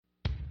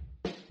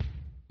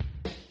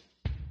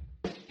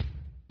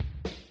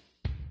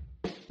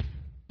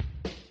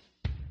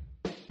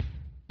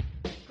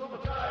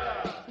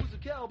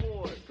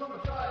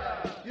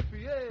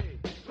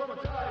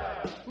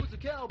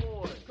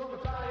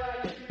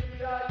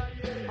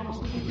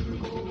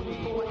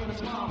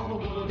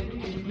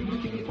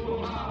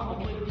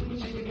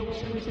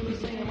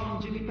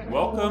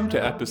Welcome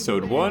to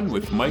episode 1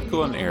 with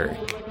Michael and Eric,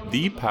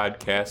 the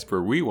podcast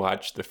where we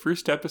watch the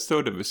first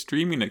episode of a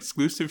streaming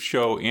exclusive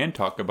show and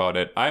talk about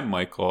it. I'm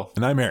Michael.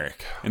 And I'm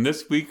Eric. And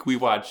this week we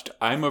watched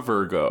I'm a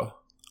Virgo.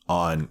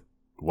 On,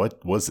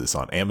 what was this,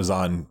 on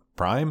Amazon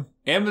Prime?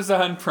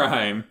 Amazon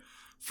Prime.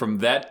 From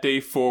that day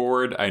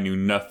forward, I knew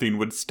nothing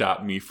would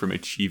stop me from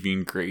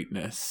achieving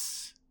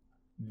greatness.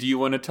 Do you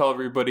want to tell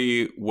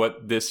everybody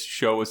what this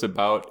show is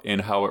about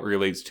and how it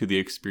relates to the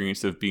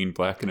experience of being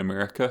black in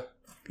America?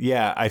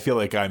 Yeah, I feel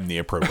like I'm the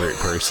appropriate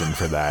person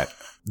for that.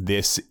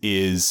 This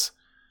is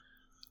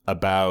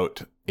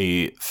about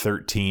a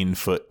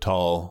 13-foot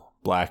tall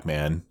black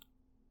man.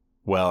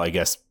 Well, I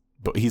guess,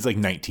 but he's like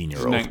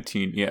 19-year-old.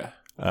 19, yeah.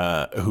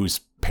 Whose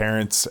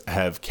parents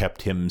have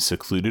kept him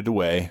secluded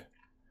away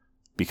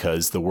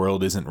because the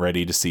world isn't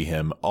ready to see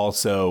him.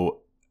 Also,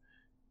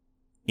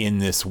 in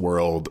this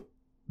world,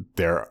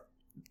 there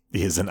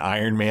is an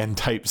Iron Man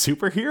type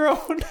superhero.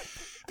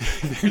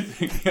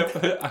 There's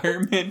an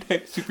Iron Man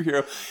type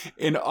superhero.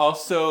 And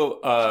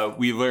also,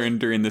 we learned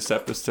during this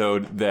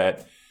episode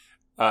that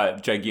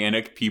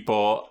gigantic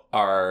people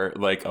are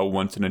like a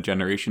once in a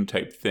generation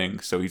type thing.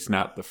 So he's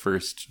not the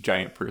first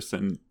giant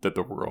person that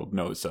the world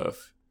knows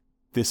of.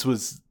 This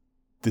was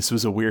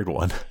a weird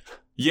one.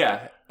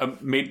 Yeah,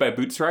 made by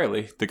Boots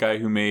Riley, the guy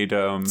who made...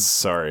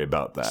 sorry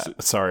about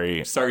that.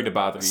 Sorry to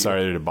bother you.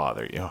 Sorry to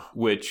bother you.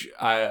 Which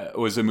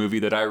was a movie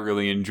that I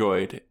really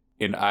enjoyed.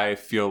 And I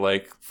feel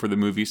like for the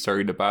movie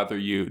Sorry to Bother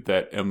You,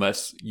 that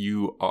unless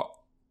you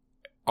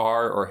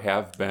are or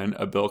have been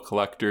a bill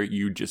collector,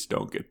 you just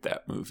don't get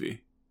that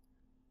movie.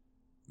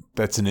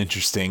 That's an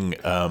interesting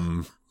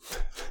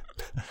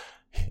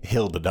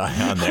hill to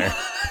die on there.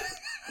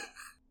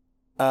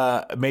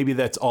 Maybe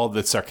that's all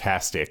the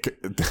sarcastic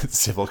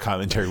civil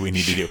commentary we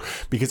need to do,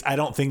 because I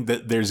don't think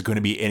that there's going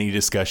to be any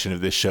discussion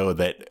of this show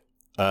that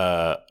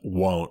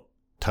won't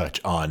touch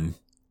on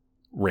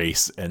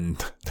race,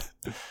 and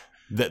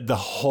the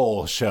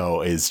whole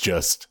show is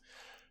just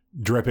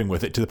dripping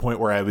with it, to the point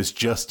where I was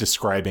just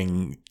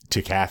describing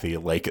to Kathy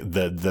like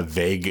the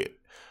vague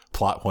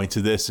plot points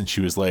of this, and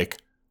she was like,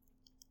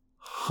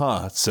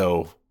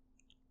 so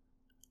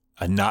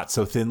a not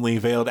so thinly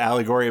veiled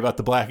allegory about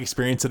the black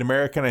experience in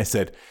America. And I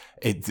said,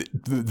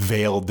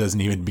 veil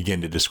doesn't even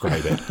begin to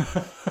describe it.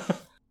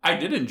 I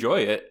did enjoy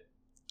it.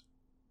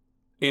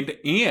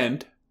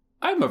 And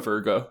I'm a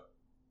Virgo.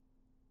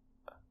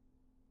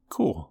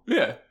 Cool.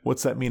 Yeah.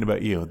 What's that mean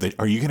about you?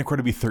 Are you going to grow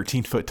to be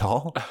 13 foot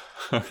tall?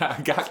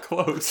 I got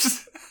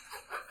close.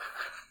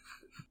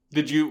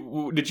 Did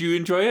you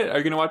enjoy it? Are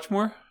you going to watch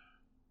more?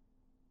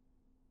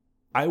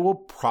 I will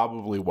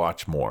probably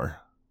watch more.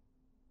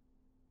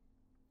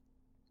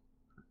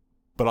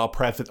 But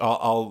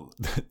I'll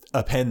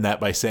append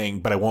that by saying,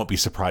 but I won't be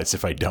surprised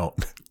if I don't.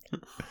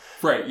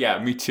 Right, yeah,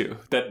 me too.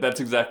 That's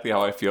exactly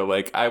how I feel.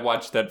 Like, I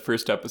watched that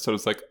first episode,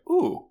 it's like,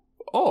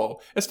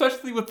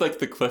 especially with like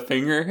the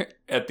cliffhanger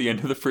at the end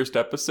of the first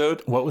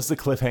episode. What was the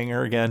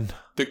cliffhanger again?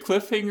 The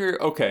cliffhanger,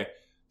 okay.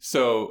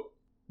 So,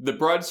 the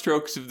broad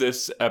strokes of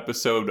this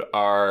episode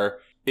are,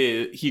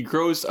 he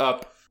grows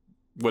up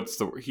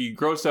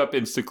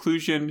in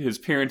seclusion, his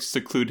parents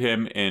seclude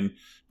him and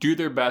do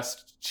their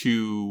best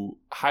to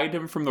hide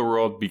him from the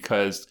world,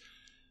 because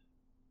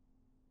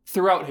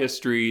throughout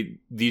history,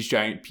 these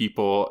giant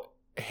people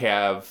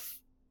have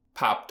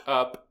popped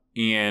up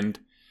and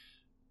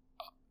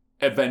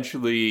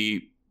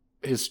eventually,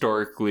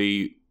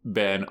 historically,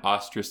 been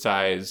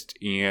ostracized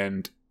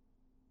and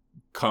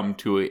come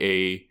to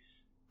a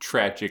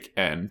tragic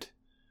end.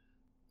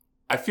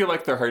 I feel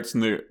like their heart's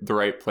in the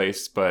right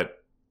place,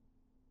 but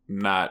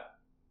not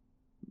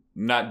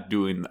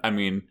doing,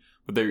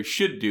 what they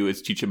should do is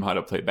teach him how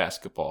to play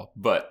basketball.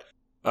 But,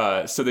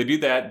 so they do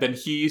that. Then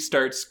he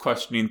starts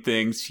questioning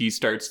things. He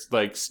starts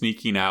like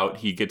sneaking out.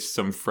 He gets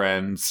some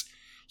friends.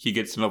 He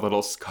gets in a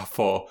little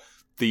scuffle.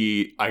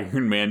 The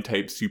Iron Man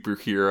type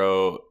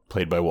superhero,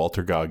 played by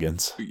Walter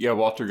Goggins. Yeah,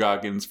 Walter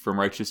Goggins from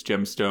Righteous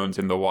Gemstones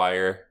and The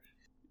Wire,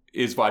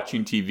 is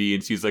watching TV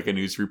and sees like a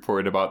news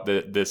report about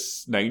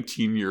this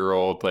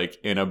 19-year-old like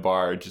in a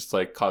bar just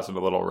like causing a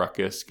little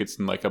ruckus, gets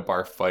in like a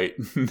bar fight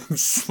and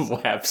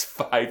slaps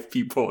 5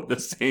 people at the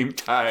same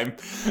time.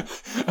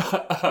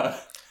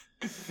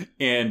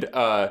 And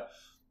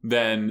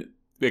then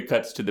it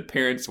cuts to the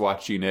parents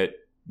watching it,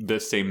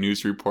 the same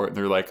news report, and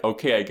they're like,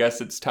 okay, I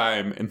guess it's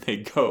time. And they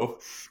go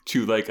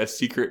to like a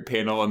secret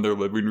panel in their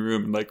living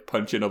room and like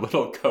punch in a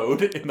little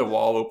code, and the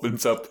wall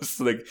opens up with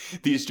like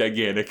these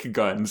gigantic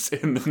guns,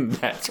 and then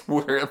that's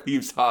where it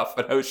leaves off.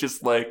 And I was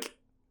just like,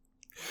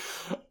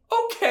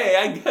 okay,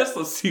 I guess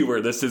let's see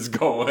where this is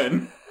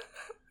going.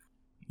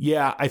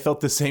 Yeah, I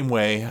felt the same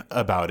way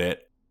about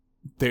it.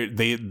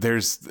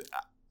 There's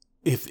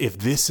if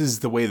this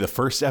is the way the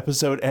first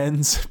episode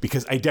ends,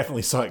 because I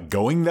definitely saw it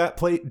going that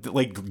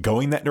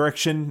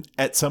direction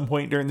at some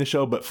point during the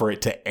show, but for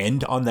it to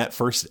end on that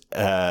first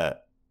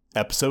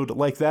episode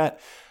like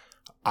that,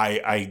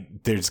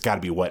 there's got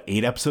to be, what,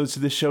 8 episodes to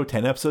this show,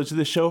 10 episodes to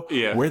this show?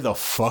 Yeah. Where the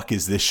fuck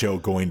is this show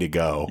going to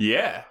go?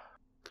 Yeah.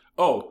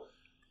 Oh,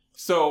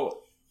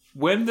 so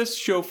when this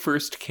show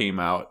first came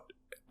out,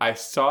 I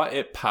saw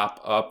it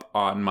pop up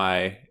on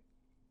I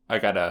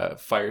got a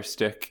Fire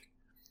Stick,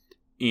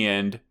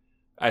 and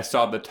I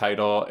saw the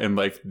title and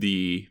like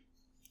the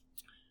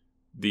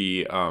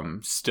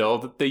still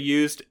that they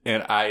used,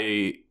 and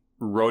I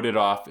wrote it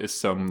off as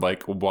some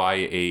like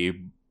YA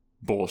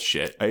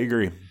bullshit. I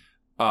agree.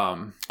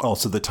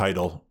 Also, the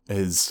title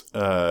is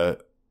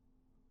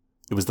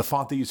it was the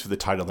font they used for the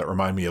title that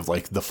reminded me of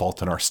like The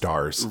Fault in Our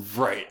Stars,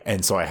 right?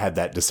 And so I had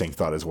that distinct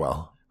thought as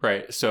well.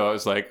 Right. So I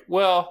was like,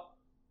 well,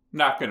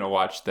 not gonna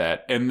watch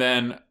that. And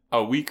then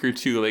a week or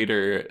two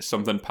later,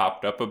 something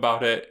popped up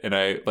about it, and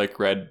I like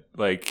read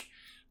like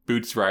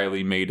Boots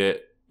Riley made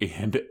it,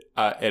 and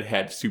it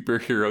had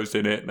superheroes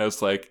in it, and I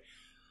was like,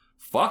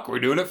 fuck, we're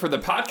doing it for the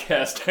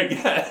podcast, I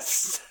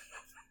guess.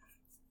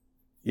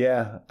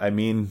 Yeah, I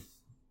mean,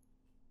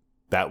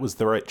 that was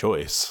the right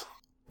choice,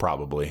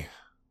 probably.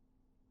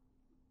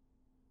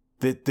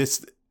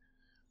 This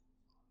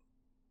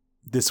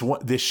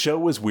show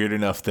was weird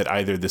enough that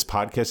either this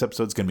podcast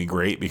episode's going to be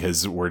great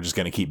because we're just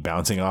going to keep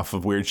bouncing off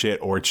of weird shit,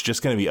 or it's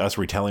just going to be us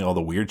retelling all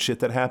the weird shit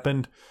that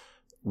happened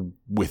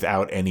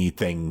without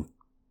anything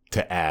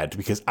to add,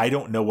 because I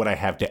don't know what I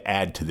have to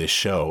add to this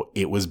show.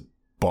 It was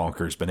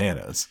bonkers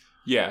bananas.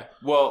 Yeah.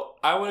 Well,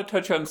 I want to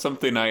touch on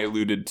something I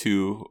alluded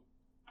to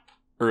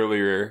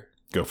earlier.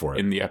 Go for it.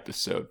 In the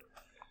episode.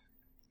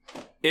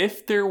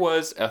 If there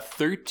was a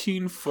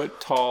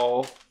 13-foot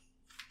tall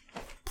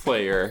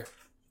player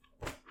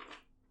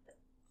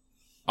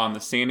on the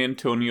San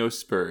Antonio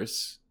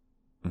Spurs,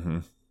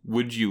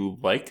 would you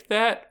like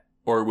that?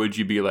 Or would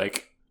you be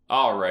like,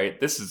 all right,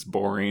 this is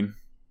boring?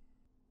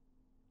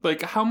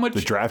 Like, how much...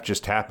 The draft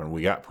just happened.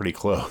 We got pretty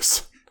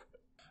close.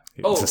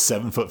 It was a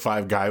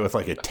 7'5" guy with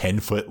like a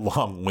 10-foot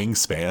long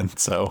wingspan.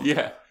 So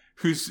yeah,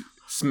 who's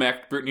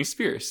smacked Britney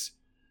Spears.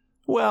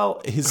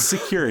 Well, his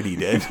security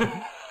did.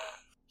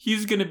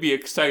 He's going to be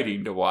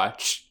exciting to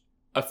watch.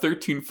 A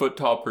 13-foot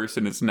tall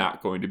person is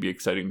not going to be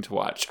exciting to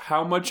watch.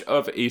 How much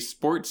of a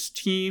sports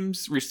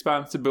team's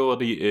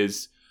responsibility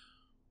is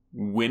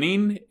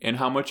winning, and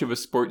how much of a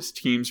sports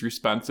team's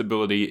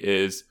responsibility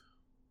is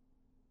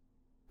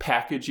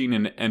packaging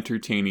an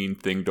entertaining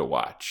thing to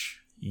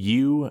watch?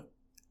 You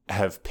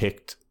have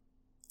picked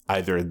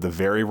either the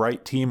very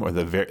right team or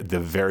the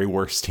very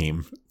worst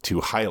team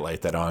to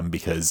highlight that on,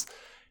 because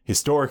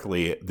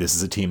historically this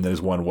is a team that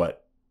has won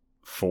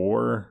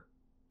 4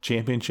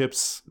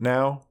 championships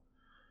now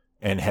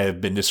and have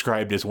been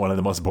described as one of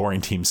the most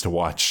boring teams to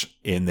watch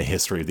in the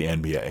history of the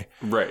NBA.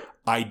 Right.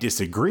 I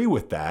disagree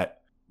with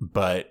that,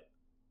 but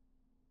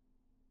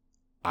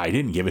I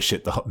didn't give a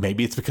shit.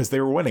 Maybe it's because they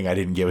were winning. I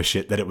didn't give a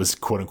shit that it was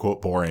quote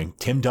unquote boring.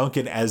 Tim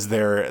Duncan as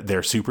their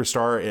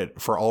superstar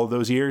for all of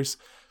those years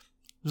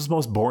was the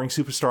most boring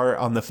superstar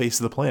on the face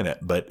of the planet,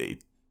 but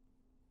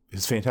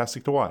it's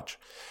fantastic to watch.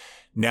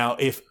 Now,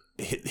 if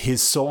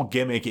his sole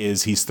gimmick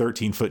is he's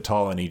 13 foot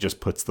tall and he just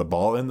puts the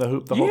ball in the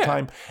hoop the whole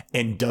time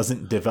and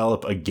doesn't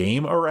develop a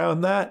game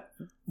around that,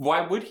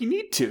 why would he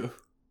need to?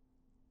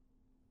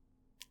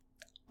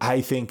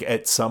 I think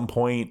at some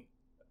point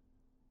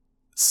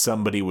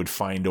somebody would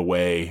find a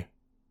way.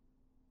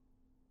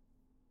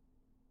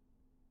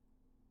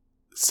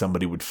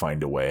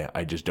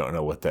 I just don't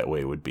know what that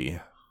way would be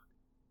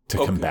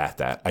to combat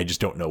that. I just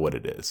don't know what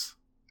it is.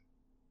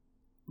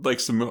 Like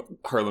some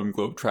Harlem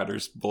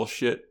Globetrotters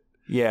bullshit.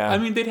 Yeah. I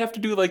mean, they'd have to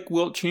do like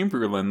Wilt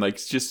Chamberlain, like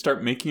just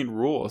start making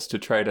rules to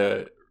try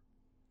to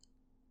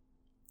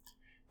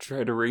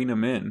rein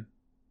him in.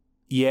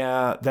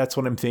 Yeah, that's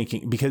what I'm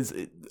thinking, because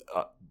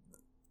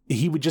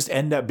he would just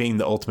end up being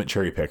the ultimate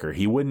cherry picker.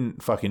 He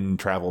wouldn't fucking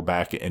travel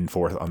back and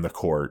forth on the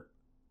court.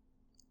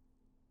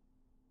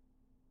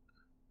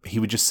 He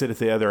would just sit at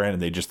the other end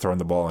and they just throw in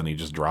the ball and he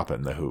just drop it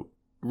in the hoop.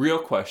 Real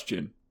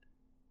question.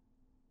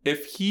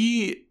 If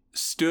he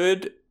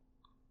stood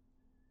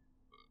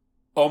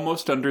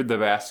almost under the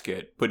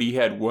basket, but he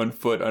had 1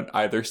 foot on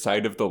either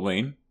side of the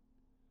lane,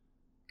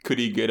 could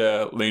he get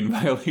a lane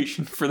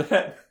violation for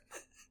that?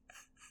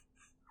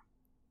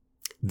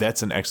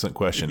 That's an excellent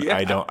question. Yeah.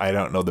 I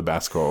don't know the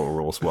basketball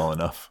rules well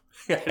enough.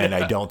 And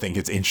I don't think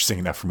it's interesting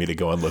enough for me to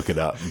go and look it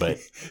up, but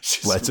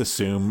let's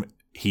assume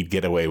he'd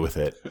get away with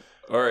it.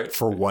 All right.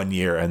 For 1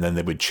 year, and then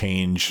they would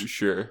change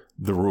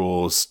the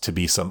rules to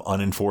be some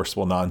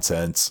unenforceable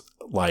nonsense,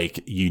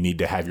 like you need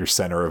to have your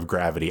center of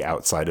gravity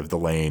outside of the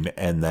lane,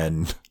 and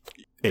then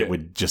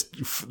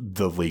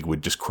the league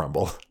would just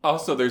crumble.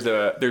 Also, there's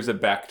a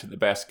back to the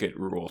basket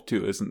rule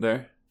too, isn't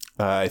there?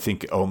 I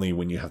think only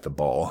when you have the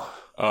ball.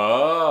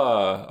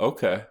 Oh,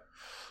 okay.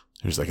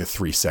 There's like a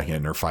 3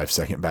 second or 5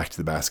 second back to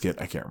the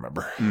basket. I can't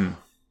remember.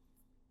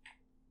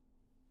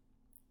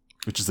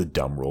 Which is a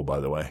dumb rule, by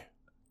the way.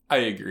 I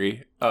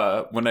agree.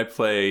 When I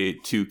play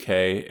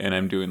 2K and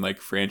I'm doing like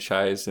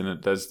franchise and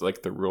it does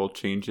like the rule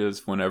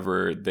changes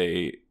whenever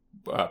they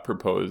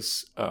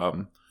propose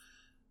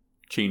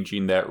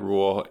changing that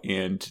rule,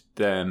 and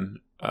then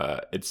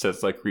it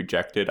says like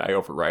rejected, I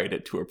override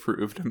it to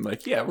approved. I'm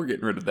like, yeah, we're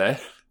getting rid of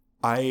that.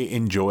 I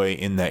enjoy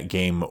in that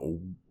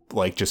game,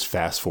 like, just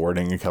fast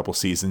forwarding a couple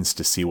seasons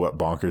to see what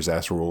bonkers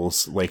ass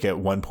rules. Like, at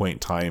one point in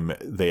time,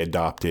 they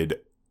adopted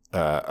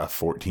a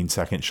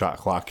 14-second shot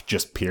clock,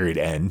 just period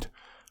end.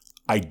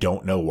 I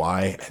don't know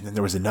why. And then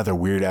there was another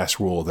weird ass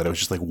rule that I was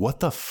just like, what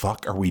the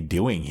fuck are we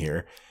doing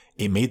here?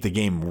 It made the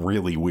game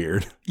really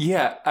weird.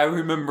 Yeah, I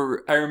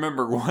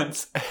remember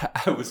once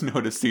I was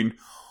noticing,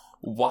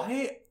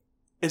 why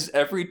is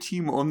every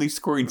team only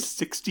scoring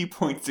 60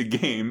 points a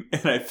game?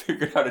 And I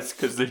figured out it's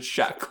because the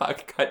shot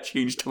clock got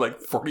changed to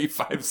like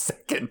 45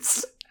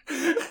 seconds.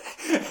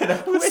 And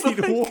I was Wait,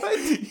 like,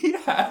 what?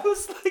 Yeah, I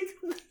was like,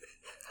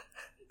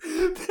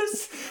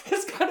 this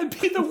has got to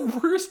be the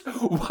worst.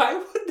 Why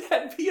would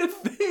that be a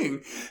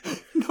thing?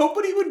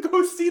 Nobody would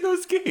go see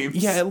those games.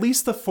 Yeah, at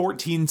least the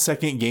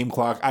 14-second game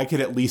clock, I could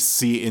at least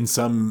see in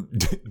some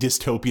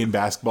dystopian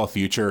basketball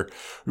future,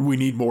 we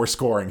need more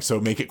scoring,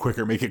 so make it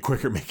quicker, make it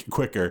quicker, make it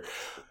quicker.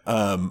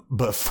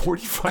 But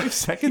 45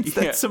 seconds,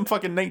 that's some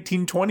fucking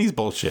 1920s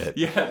bullshit.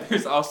 Yeah,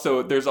 there's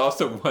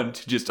also one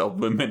to just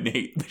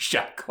eliminate the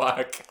shot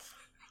clock.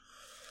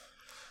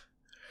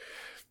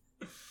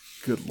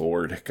 Good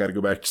Lord. Got to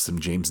go back to some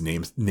James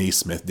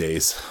Naismith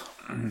days.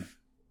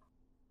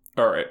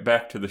 All right,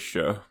 back to the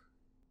show.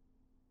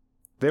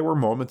 There were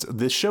moments.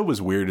 This show was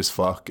weird as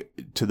fuck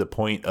to the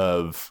point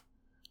of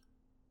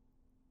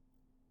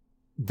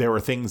there were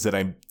things that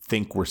I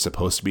think were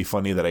supposed to be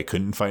funny that I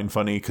couldn't find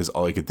funny because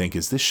all I could think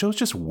is this show's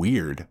just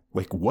weird.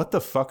 Like, what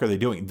the fuck are they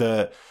doing?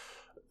 The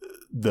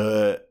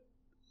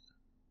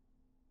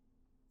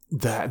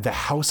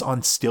house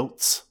on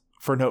stilts.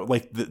 For no,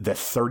 like the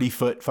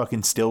 30-foot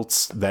fucking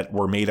stilts that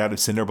were made out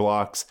of cinder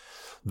blocks.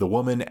 The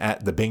woman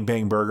at the Bing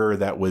Bang Burger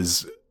that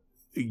was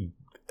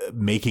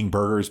making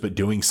burgers, but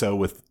doing so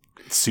with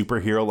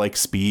superhero-like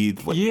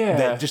speed. Like, yeah.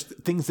 That just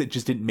things that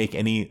just didn't make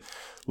any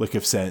lick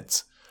of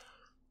sense.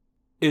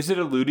 Is it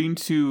alluding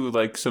to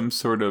like some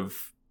sort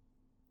of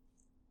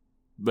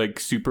like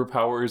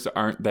superpowers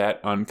aren't that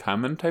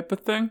uncommon type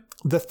of thing?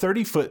 The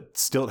 30-foot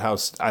stilt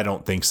house, I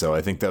don't think so.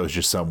 I think that was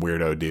just some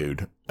weirdo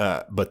dude.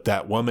 But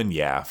that woman,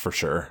 yeah, for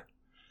sure.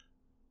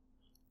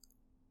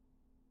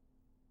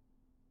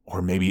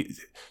 Or maybe...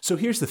 So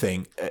here's the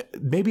thing.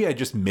 Maybe I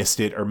just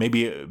missed it, or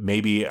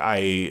maybe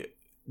I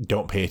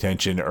don't pay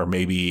attention, or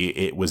maybe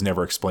it was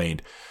never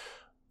explained.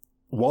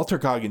 Walter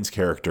Goggins'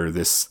 character,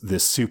 this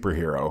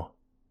superhero,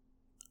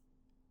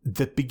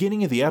 the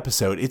beginning of the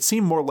episode, it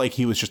seemed more like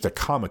he was just a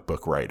comic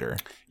book writer.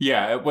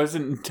 Yeah, it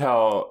wasn't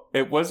until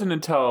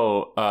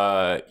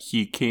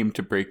he came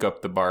to break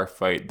up the bar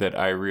fight that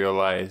I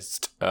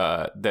realized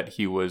that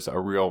he was a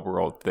real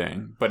world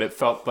thing. But it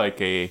felt like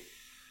a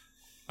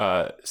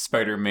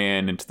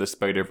Spider-Man Into the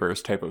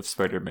Spider-Verse type of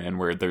Spider-Man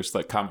where there's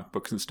like comic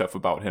books and stuff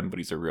about him, but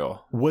he's a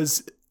real.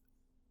 Was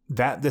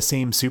that the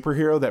same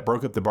superhero that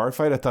broke up the bar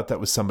fight? I thought that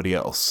was somebody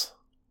else.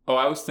 Oh,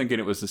 I was thinking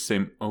it was the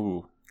same.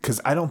 Oh. Because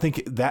I don't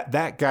think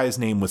that guy's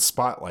name was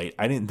Spotlight.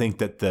 I didn't think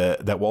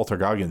that Walter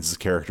Goggins'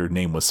 character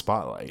name was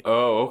Spotlight.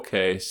 Oh,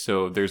 okay.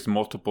 So there's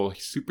multiple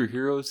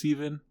superheroes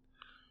even?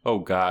 Oh,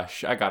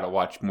 gosh. I got to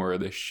watch more of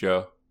this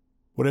show.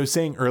 What I was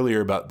saying earlier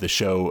about the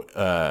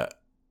show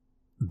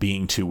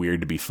being too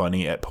weird to be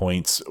funny at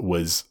points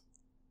was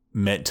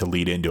meant to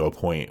lead into a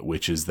point,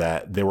 which is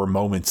that there were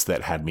moments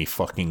that had me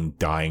fucking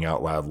dying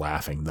out loud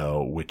laughing,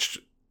 though, which,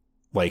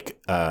 like...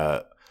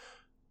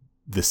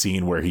 the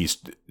scene where he's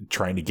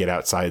trying to get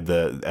out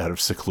of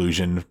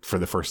seclusion for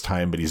the first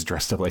time, but he's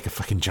dressed up like a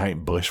fucking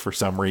giant bush for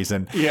some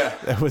reason. Yeah.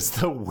 That was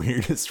the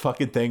weirdest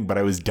fucking thing, but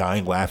I was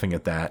dying laughing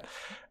at that.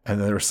 And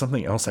then there was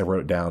something else I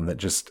wrote down that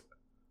just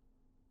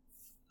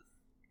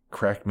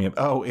cracked me up.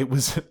 Oh, it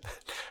was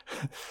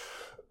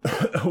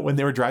when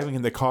they were driving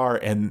in the car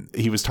and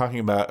he was talking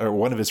about, or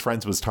one of his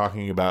friends was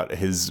talking about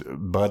his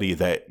buddy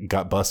that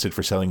got busted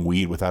for selling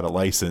weed without a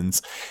license.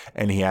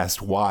 And he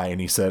asked why. And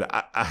he said,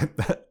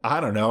 I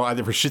don't know,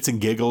 either for shits and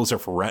giggles or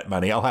for rent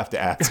money. I'll have to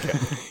ask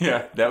him.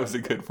 Yeah, that was a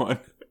good one.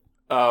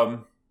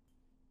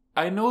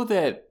 I know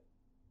that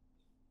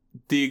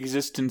the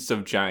existence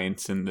of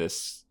giants in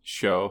this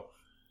show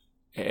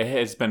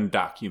has been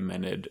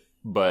documented,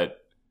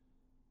 but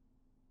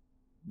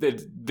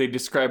they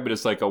describe it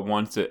as like a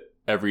once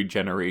every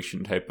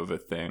generation type of a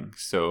thing.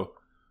 So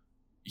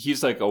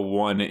he's like a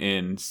 1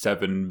 in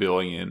 7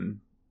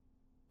 billion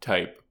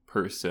type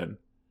person.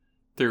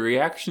 The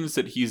reactions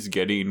that he's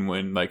getting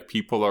when like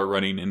people are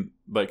running in,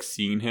 like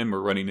seeing him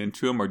or running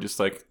into him, are just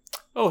like,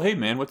 oh, hey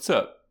man, what's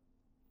up?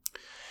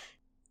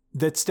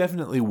 That's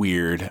definitely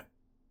weird.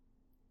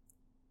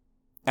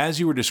 As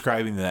you were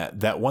describing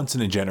that once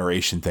in a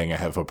generation thing I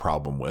have a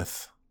problem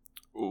with.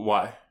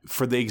 Why?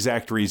 For the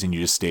exact reason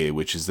you just stated,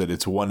 which is that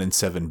it's 1 in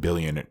 7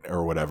 billion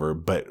or whatever.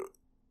 But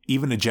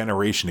even a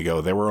generation ago,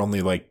 there were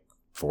only like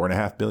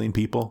 4.5 billion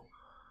people.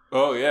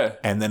 Oh, yeah.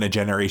 And then a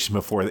generation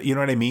before that. You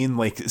know what I mean?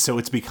 Like, so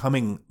it's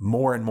becoming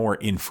more and more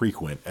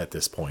infrequent at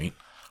this point.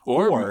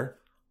 Or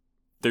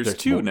there's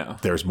two now.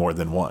 There's more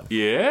than one.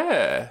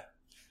 Yeah.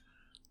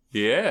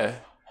 Yeah.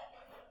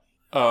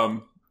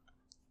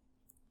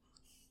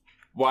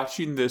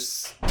 watching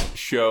this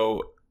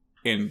show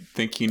and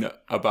thinking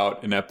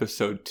about an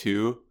episode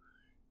 2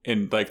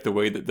 and like the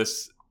way that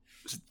this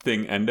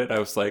thing ended, I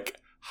was like,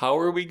 how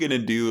are we gonna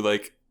do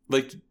like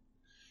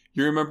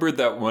you remember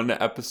that one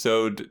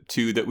episode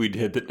 2 that we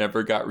did that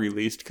never got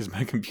released because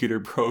my computer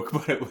broke,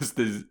 but it was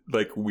the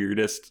like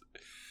weirdest,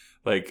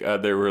 like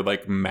there were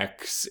like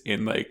mechs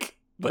and like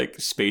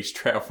space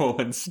travel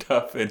and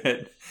stuff in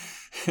it.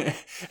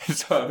 And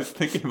so I was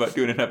thinking about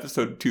doing an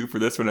episode 2 for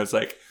this one. I was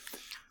like,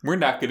 we're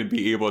not going to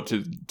be able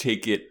to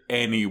take it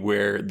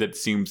anywhere that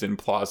seems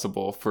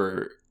implausible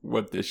for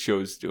what this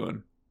show's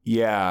doing.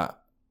 Yeah.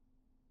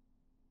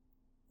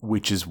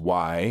 Which is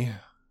why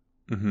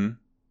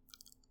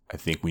I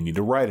think we need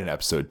to write an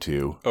episode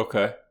 2.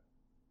 Okay.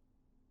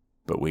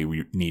 But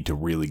we need to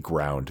really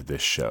ground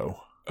this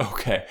show.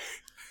 Okay.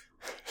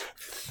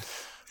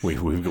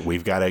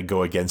 We've got to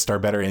go against our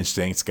better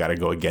instincts, got to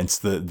go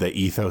against the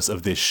ethos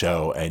of this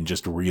show and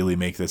just really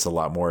make this a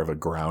lot more of a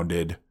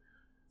grounded,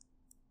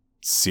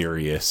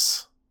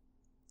 serious,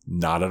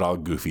 not at all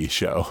goofy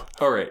show.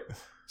 All right.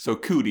 So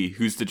Cootie,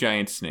 who's the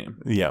giant's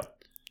name. Yeah.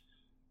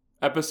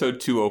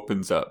 Episode 2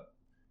 opens up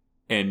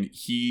and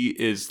he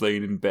is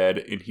laying in bed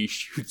and he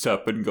shoots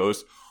up and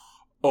goes,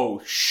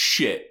 "Oh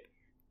shit.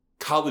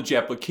 College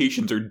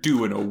applications are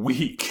due in a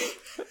week."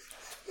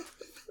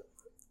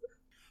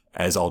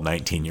 As all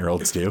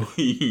 19-year-olds do.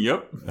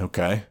 Yep.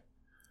 Okay.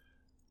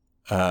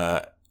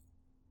 I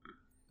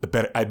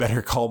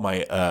better call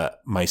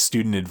my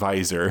student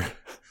advisor.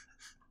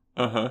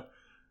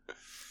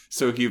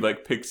 So he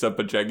like picks up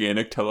a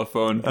gigantic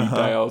telephone. He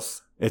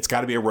dials. It's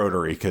got to be a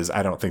rotary because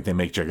I don't think they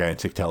make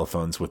gigantic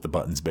telephones with the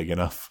buttons big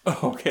enough.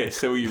 Okay,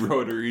 so he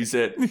rotaries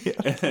it,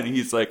 and then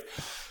he's like,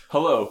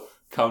 "Hello,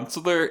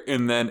 counselor,"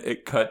 and then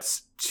it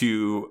cuts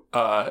to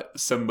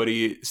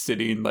somebody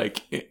sitting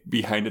like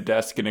behind a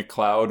desk in a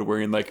cloud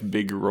wearing like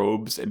big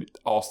robes and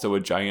also a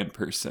giant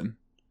person.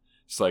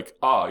 It's like,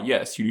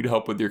 yes, you need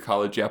help with your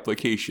college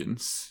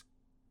applications.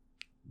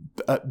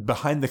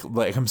 Behind the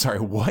like, I'm sorry,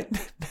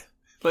 what?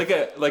 like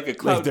a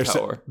cloud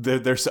tower.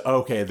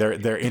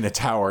 They're in a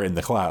tower in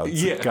the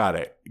clouds. Yeah, got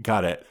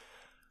it.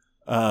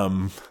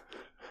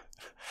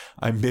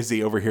 I'm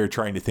busy over here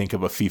trying to think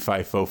of a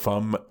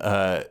fee-fi-fo-fum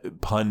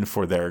pun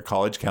for their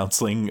college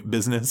counseling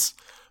business,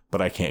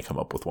 but I can't come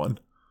up with one.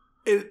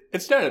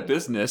 It's not a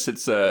business.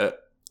 It's a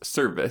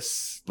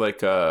service.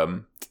 Like,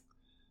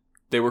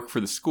 they work for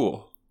the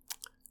school.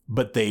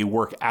 But they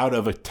work out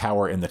of a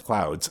tower in the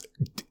clouds.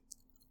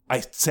 I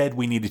said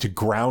we needed to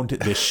ground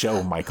this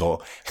show,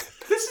 Michael.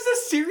 This is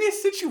a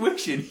serious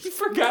situation. He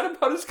forgot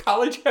about his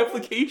college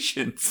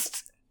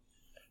applications.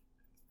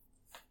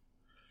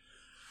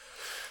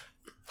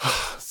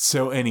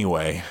 So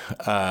anyway,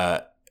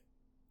 the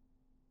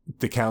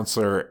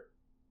counselor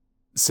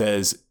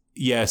says,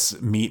 "Yes,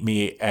 meet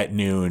me at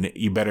noon.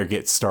 You better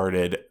get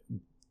started.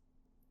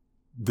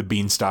 The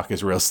beanstalk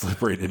is real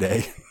slippery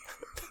today."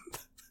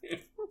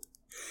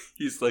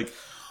 He's like,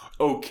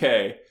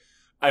 "Okay,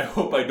 I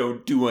hope I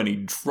don't do any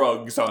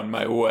drugs on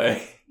my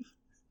way."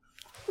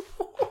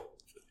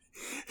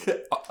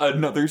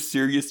 Another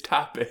serious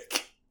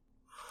topic.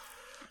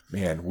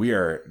 Man, we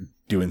are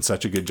doing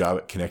such a good job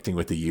at connecting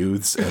with the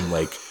youths and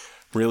like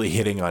really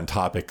hitting on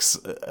topics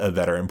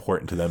that are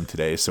important to them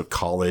today. So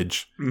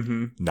college,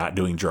 not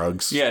doing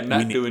drugs. Yeah,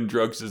 not doing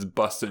drugs is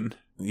bussin'.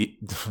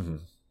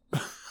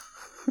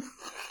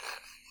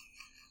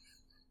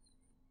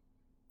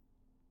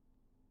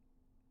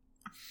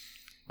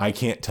 I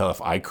can't tell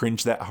if I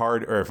cringed that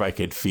hard or if I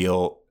could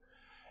feel...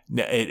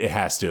 It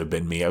has to have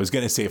been me. I was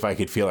going to say if I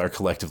could feel our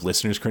collective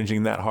listeners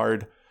cringing that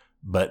hard,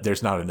 but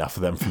there's not enough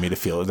of them for me to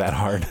feel it that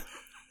hard.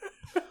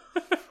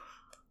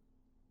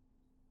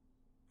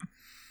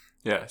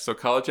 Yeah, so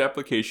college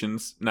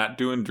applications, not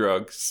doing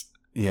drugs.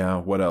 Yeah,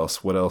 what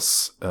else? What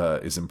else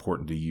is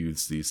important to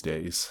youths these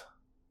days?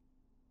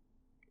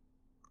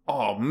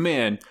 Oh,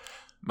 man,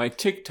 my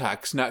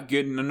TikTok's not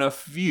getting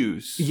enough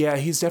views. Yeah,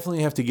 he's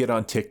definitely have to get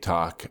on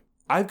TikTok.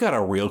 I've got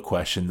a real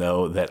question,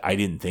 though, that I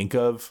didn't think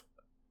of.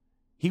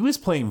 He was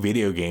playing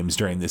video games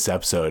during this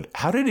episode.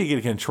 How did he get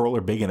a controller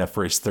big enough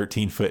for his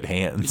 13-foot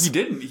hands? He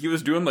didn't. He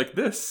was doing like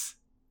this.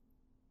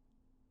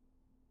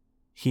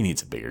 He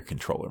needs a bigger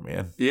controller,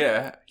 man.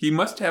 Yeah. He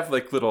must have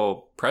like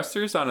little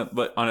pressers on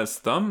his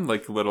thumb,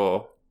 like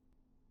little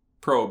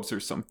probes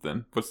or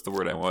something. What's the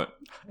word I want?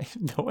 I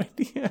have no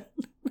idea.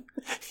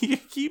 You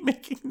keep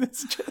making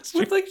this gesture.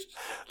 With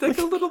like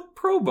a little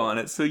probe on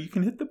it so you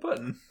can hit the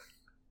button.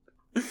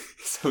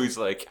 So he's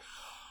like,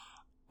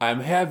 "I'm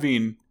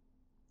having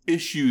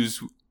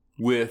issues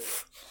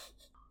with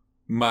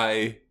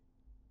my...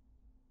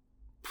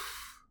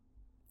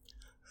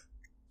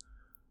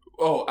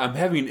 I'm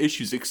having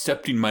issues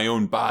accepting my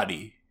own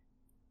body."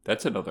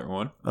 That's another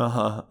one.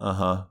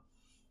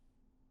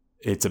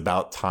 It's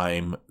about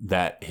time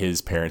that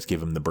his parents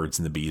give him the birds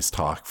and the bees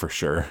talk for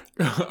sure.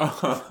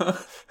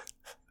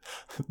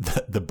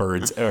 The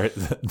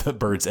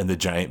birds and the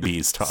giant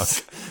bees talk.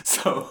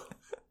 So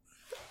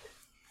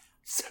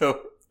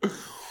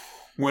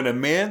when a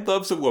man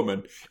loves a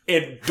woman,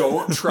 and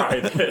don't try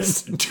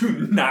this,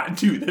 do not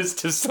do this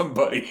to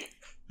somebody.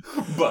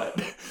 But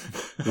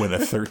when a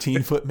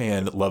 13-foot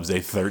man loves a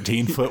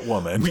 13-foot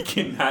woman, we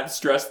cannot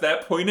stress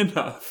that point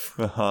enough.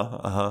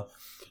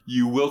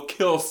 You will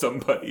kill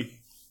somebody.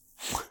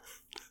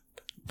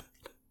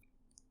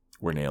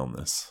 We're nailing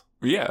this.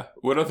 Yeah.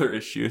 What other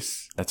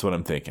issues? That's what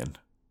I'm thinking.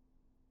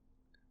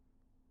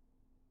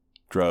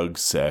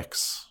 Drugs,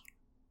 sex,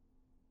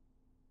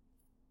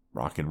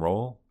 rock and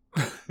roll.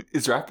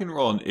 Is rock and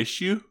roll an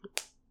issue?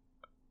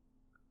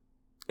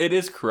 It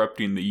is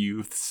corrupting the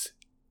youths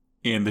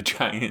and the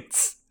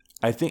giants.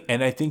 I think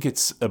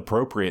it's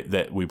appropriate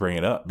that we bring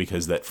it up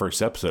because that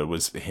first episode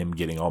was him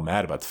getting all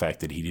mad about the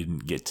fact that he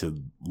didn't get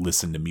to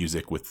listen to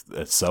music with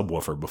a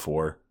subwoofer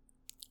before.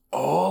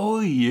 Oh,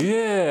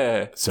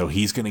 yeah. So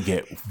he's going to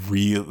get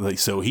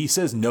so he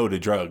says no to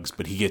drugs,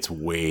 but he gets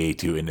way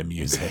too into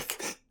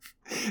music.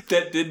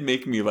 That did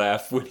make me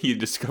laugh when he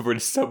discovered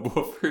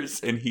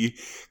subwoofers and he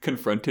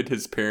confronted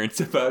his parents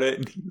about it.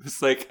 And he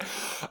was like,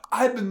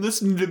 I've been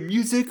listening to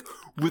music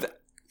with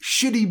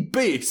shitty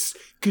bass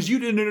because you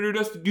didn't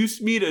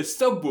introduce me to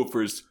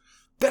subwoofers.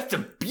 That's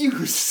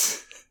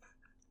abuse.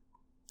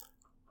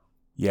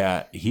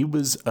 Yeah, he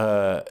was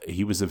a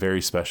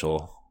very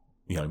special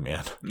young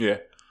man. Yeah.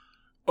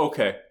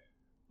 Okay.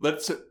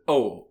 Let's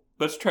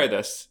try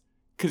this.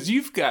 Because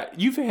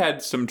you've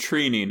had some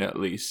training at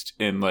least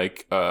in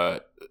like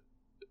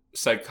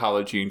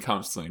psychology and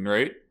counseling,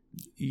 right?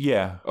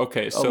 Yeah.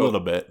 Okay, so a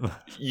little bit.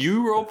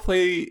 You role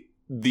play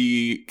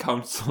the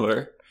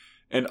counselor,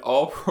 and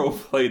I'll role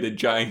play the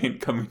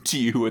giant coming to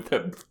you with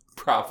a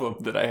problem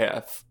that I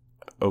have.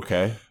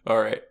 Okay.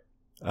 All right.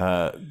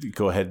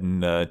 Go ahead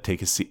and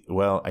take a seat.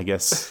 Well, I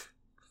guess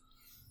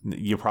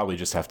you probably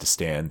just have to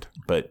stand,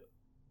 but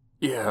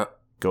yeah.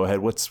 Go ahead.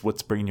 What's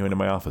bringing you into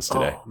my office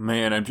today? Oh,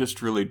 man, I'm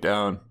just really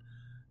down.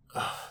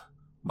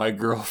 My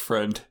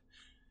girlfriend,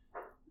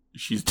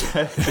 she's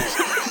dead.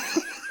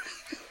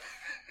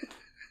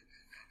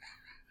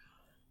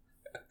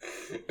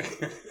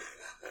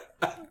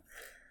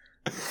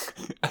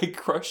 I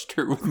crushed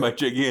her with my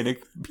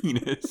gigantic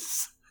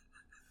penis.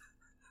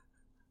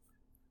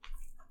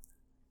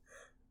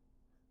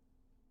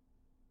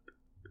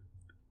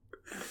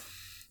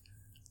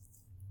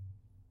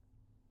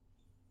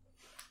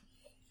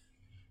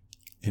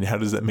 And how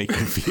does that make you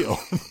feel?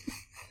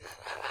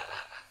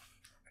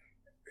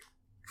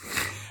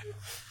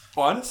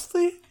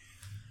 Honestly,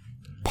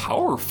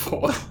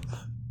 powerful.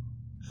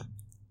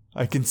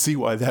 I can see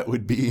why that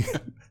would be.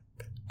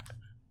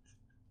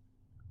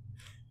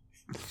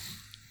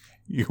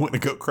 You want to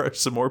go crush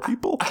some more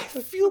people? I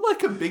feel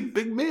like a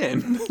big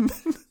man.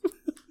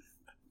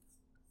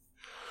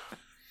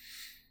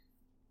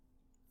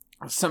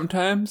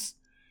 Sometimes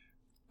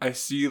I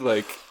see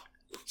like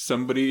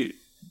somebody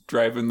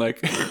driving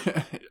like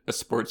a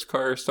sports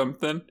car or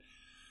something.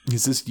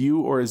 Is this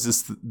you or is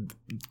this...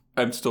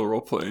 I'm still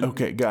role playing.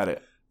 Okay, got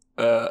it.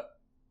 A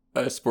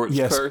sports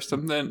car or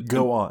something.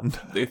 Go on.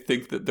 They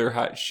think that they're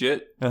hot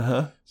shit.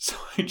 So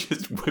I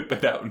just whip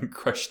it out and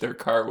crush their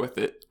car with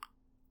it.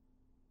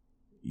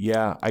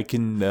 Yeah, I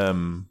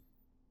can.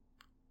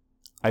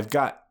 I've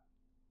got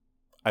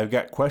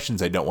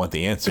questions I don't want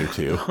the answer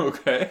to.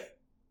 Okay.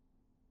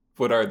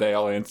 What are they?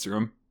 I'll answer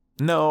them.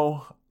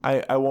 No,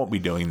 I won't be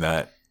doing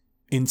that.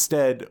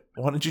 Instead,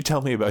 why don't you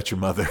tell me about your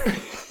mother?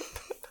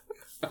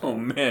 Oh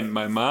man,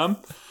 my mom?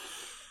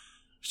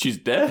 She's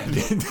dead.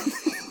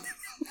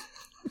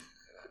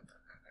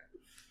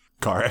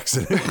 Car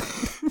accident.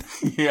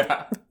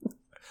 Yeah.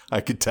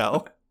 I could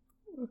tell.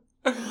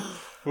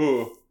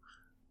 Ooh.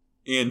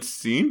 And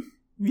scene?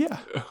 Yeah.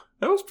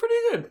 That was pretty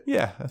good.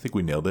 Yeah, I think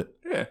we nailed it.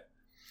 Yeah.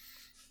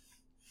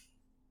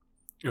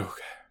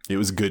 Okay. It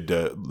was good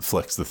to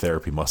flex the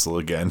therapy muscle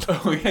again.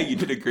 Oh yeah, you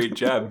did a great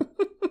job.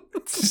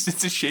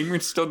 It's a shame you're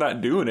still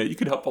not doing it. You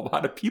could help a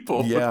lot of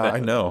people. Yeah, I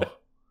know.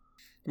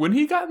 When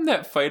he got in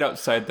that fight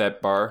outside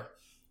that bar,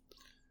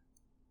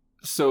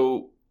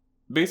 so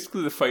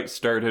basically the fight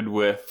started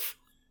with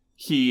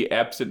he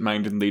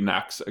absentmindedly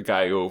knocks a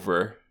guy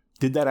over.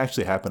 Did that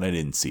actually happen? I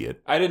didn't see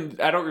it. I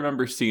don't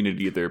remember seeing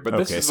it either, but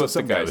this is so what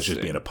some the guy guy was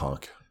just being a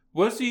punk.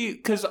 Was he?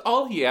 Because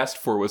all he asked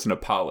for was an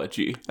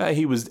apology.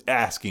 He was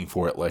asking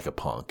for it like a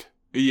punk.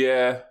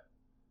 Yeah.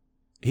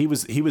 He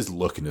was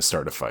looking to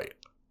start a fight.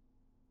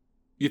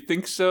 You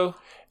think so?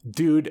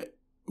 Dude,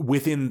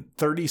 within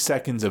 30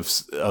 seconds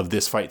of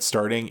this fight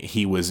starting,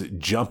 he was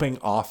jumping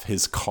off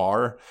his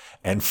car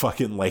and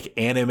fucking like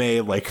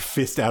anime, like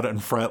fist out in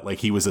front, like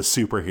he was a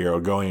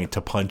superhero going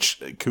to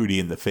punch Cootie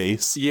in the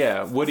face.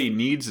 Yeah, what he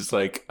needs is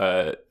like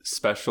a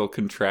special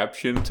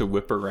contraption to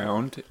whip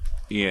around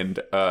and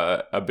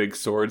a big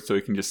sword so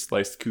he can just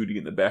slice Cootie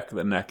in the back of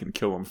the neck and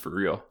kill him for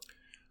real.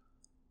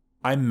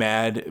 I'm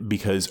mad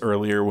because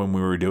earlier when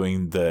we were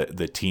doing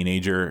the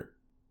teenager,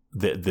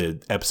 the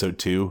episode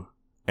 2,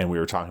 and we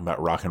were talking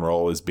about rock and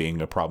roll as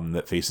being a problem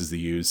that faces the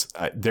youths,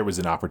 there was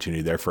an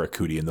opportunity there for a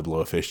Cootie and the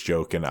Blow-A-Fish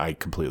joke, and I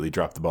completely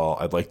dropped the ball.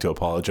 I'd like to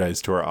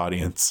apologize to our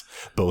audience,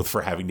 both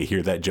for having to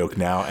hear that joke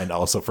now and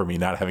also for me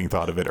not having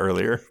thought of it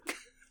earlier.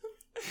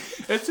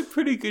 It's a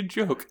pretty good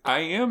joke. I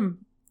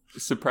am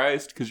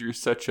surprised because you're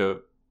such a,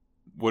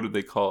 what do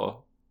they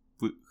call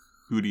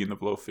Hootie and the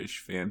Blowfish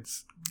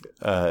fans?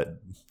 A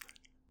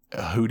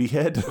hootie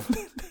head?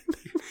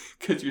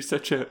 Because you're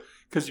such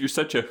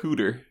a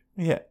hooter.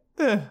 Yeah.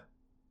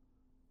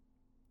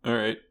 All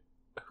right.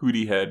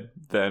 Hootie head,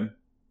 then.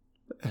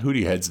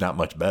 Hootie head's not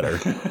much better.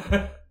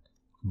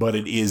 But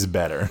it is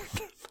better.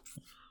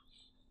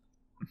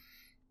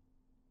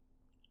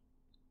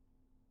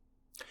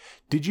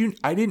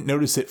 I didn't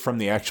notice it from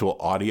the actual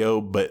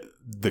audio, but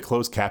the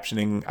closed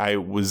captioning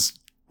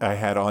I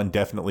had on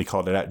definitely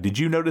called it out. Did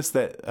you notice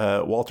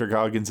that Walter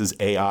Goggins'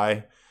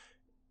 AI,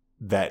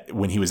 that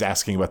when he was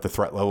asking about the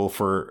threat level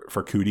for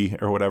Cootie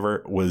or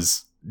whatever,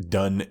 was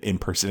done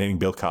impersonating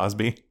Bill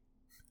Cosby?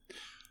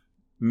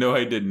 No,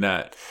 I did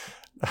not.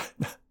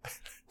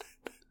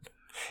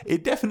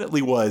 It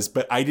definitely was,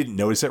 but I didn't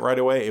notice it right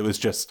away. It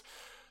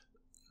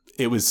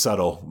was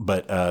subtle,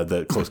 but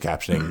the closed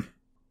captioning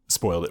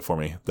spoiled it for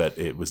me that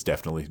it was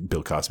definitely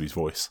Bill Cosby's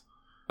voice.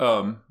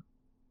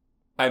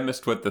 I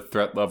missed what the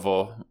threat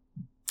level.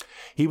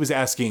 He was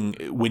asking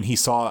when he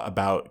saw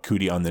about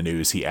Cootie on the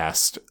news. He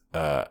asked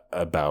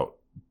about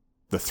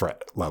the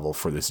threat level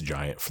for this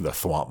giant, for the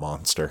swamp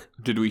monster.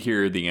 Did we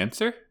hear the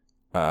answer?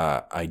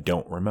 I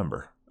don't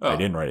remember. Oh. I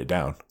didn't write it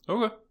down.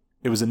 Okay.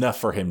 It was enough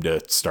for him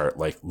to start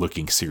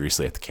looking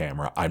seriously at the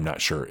camera. I'm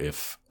not sure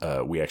if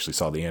we actually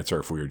saw the answer, or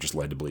if we were just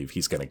led to believe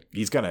he's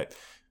gonna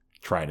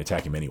try and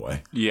attack him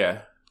anyway.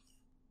 Yeah,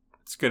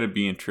 it's gonna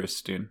be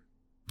interesting.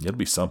 It'll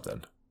be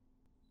something.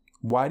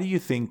 Why do you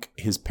think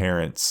his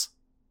parents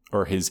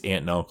or his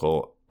aunt and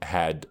uncle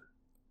had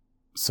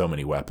so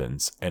many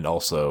weapons, and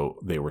also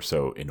they were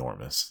so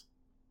enormous?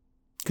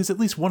 Because at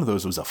least one of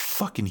those was a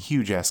fucking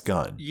huge ass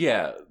gun.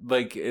 Yeah,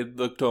 it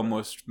looked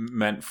almost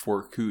meant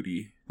for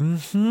Cootie.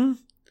 Mm-hmm.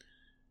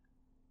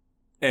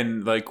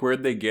 And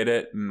where'd they get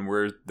it, and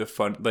where's the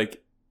fun?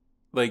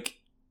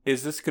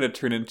 Is this gonna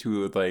turn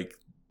into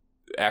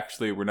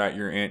actually we're not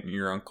your aunt and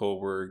your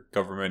uncle, we're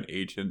government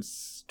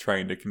agents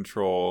trying to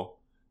control?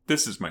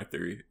 This is my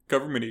theory.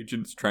 Government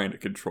agents trying to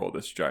control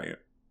this giant.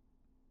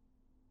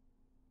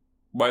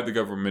 Why the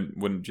government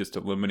wouldn't just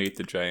eliminate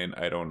the giant,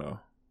 I don't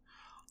know.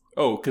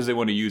 Oh, because they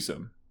want to use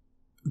him.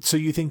 So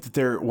you think that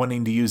they're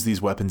wanting to use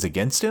these weapons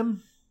against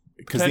him?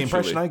 Because the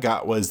impression I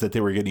got was that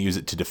they were going to use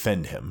it to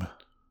defend him.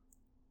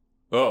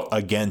 Oh.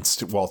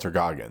 Against Walter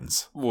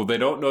Goggins. Well, they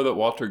don't know that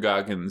Walter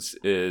Goggins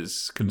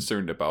is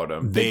concerned about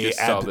him. They just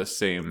saw the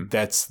same.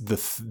 That's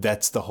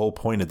the whole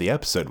point of the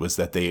episode, was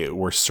that they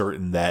were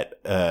certain that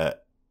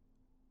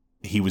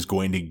he was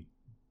going to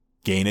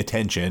gain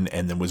attention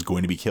and then was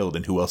going to be killed,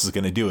 and who else is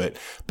going to do it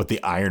but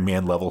the Iron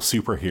Man level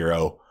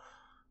superhero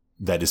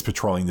that is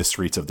patrolling the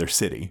streets of their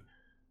city.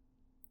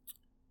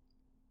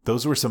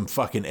 Those were some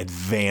fucking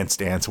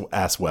advanced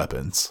ass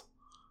weapons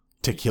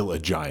to kill a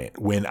giant,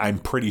 when I'm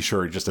pretty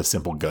sure just a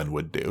simple gun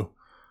would do.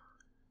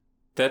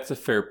 That's a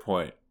fair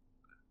point.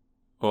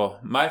 Well,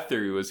 my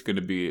theory was going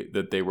to be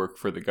that they work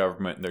for the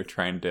government and they're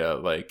trying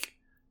to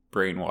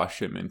brainwash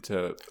him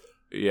into...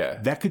 Yeah.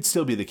 That could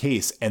still be the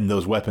case, and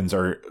those weapons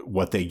are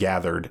what they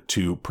gathered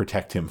to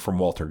protect him from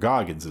Walter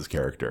Goggins'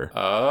 character.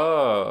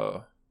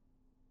 Oh.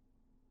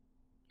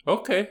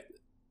 Okay.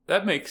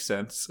 That makes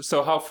sense.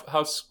 So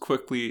how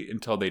quickly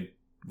until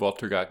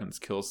Walter Goggins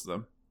kills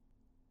them?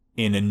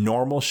 In a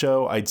normal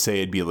show, I'd say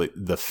it'd be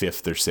the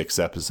 5th or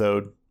 6th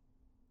episode.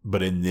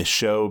 But in this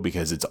show,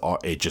 because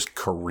it just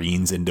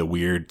careens into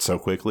weird so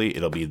quickly,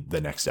 it'll be the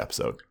next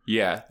episode.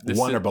 Yeah.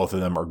 One or both of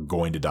them are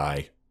going to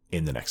die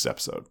in the next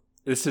episode.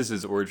 This is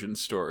his origin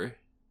story.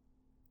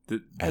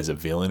 As a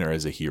villain or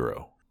as a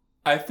hero?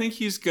 I think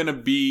he's going to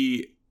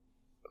be...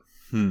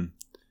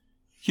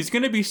 He's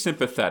going to be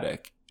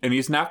sympathetic. And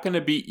he's not going to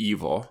be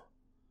evil.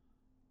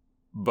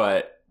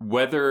 But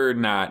whether or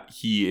not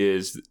he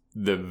is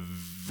the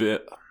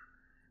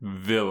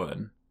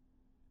villain...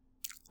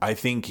 I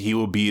think he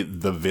will be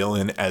the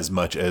villain as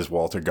much as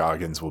Walter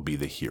Goggins will be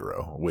the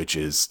hero. Which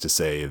is to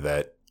say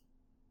that...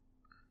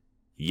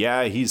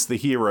 Yeah, he's the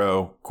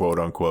hero, quote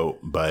unquote,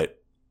 but...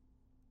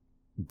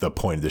 The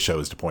point of the show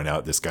is to point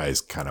out this guy's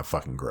kind of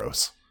fucking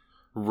gross.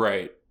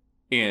 Right.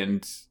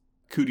 And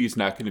Cootie's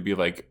not going to be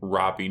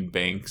robbing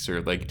banks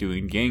or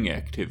doing gang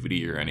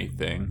activity or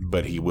anything.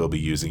 But he will be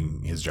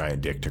using his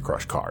giant dick to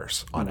crush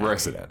cars on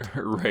accident.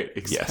 Right,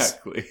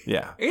 exactly. Yes.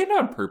 Yeah. And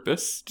on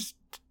purpose. Just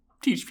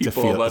teach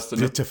people a lesson.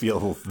 To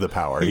feel the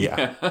power,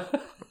 yeah.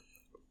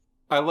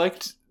 I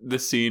liked the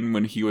scene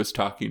when he was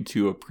talking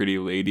to a pretty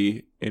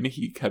lady and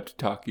he kept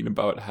talking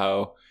about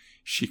how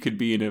she could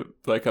be in a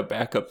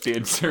backup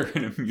dancer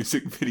in a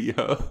music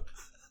video.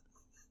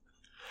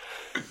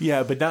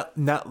 Yeah, but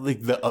not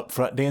the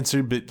upfront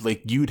dancer,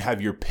 but you'd have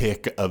your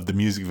pick of the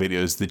music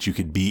videos that you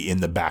could be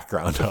in the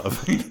background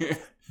of.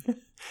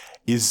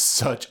 Is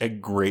such a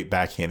great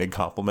backhanded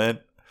compliment.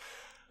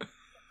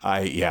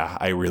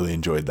 I really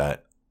enjoyed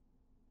that.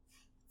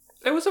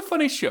 It was a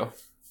funny show.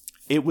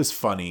 It was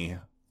funny.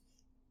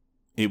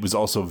 It was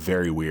also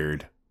very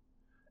weird.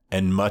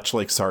 And much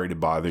like Sorry to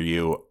Bother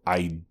You,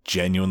 I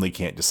genuinely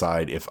can't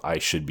decide if I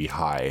should be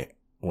high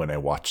when I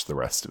watched the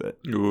rest of it.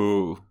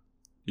 Ooh.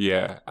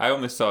 Yeah. I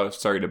only saw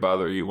Sorry to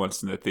Bother You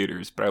once in the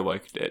theaters, but I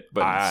liked it.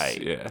 But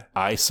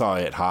I saw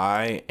it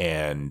high,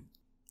 and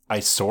I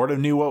sort of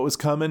knew what was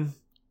coming.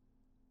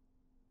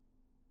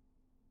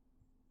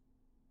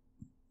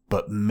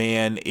 But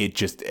man, it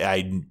just,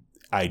 I'm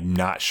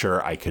not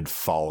sure I could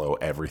follow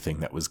everything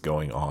that was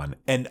going on.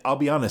 And I'll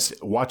be honest,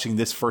 watching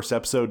this first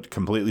episode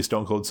completely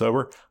stone cold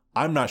sober,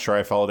 I'm not sure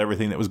I followed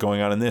everything that was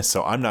going on in this.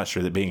 So I'm not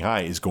sure that being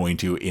high is going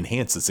to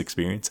enhance this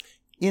experience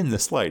in the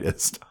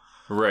slightest.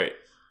 Right.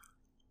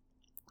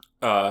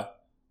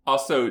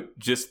 Also,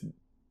 just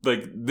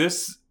like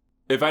this,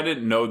 if I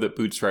didn't know that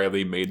Boots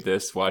Riley made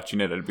this, watching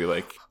it, I'd be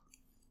like,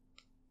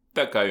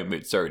 that guy who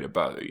made Sorry to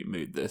Bother You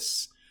made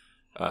this.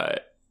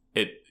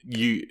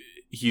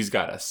 He's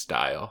got a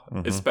style,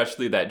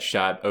 especially that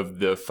shot of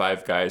the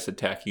 5 guys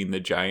attacking the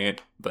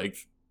giant,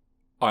 like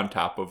on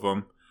top of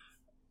them.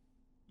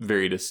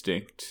 Very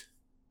distinct.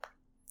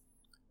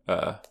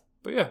 But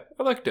yeah,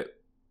 I liked it.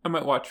 I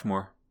might watch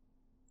more.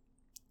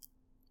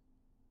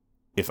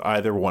 If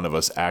either one of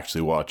us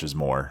actually watches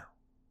more,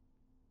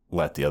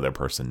 let the other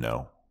person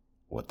know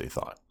what they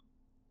thought.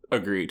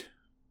 Agreed.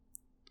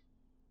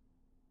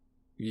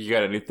 You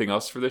got anything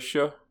else for this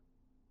show?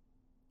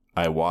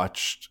 I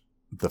watched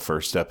the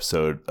first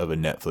episode of a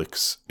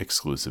Netflix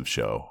exclusive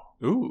show.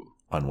 Ooh.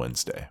 On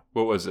Wednesday.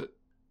 What was it?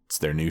 It's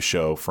their new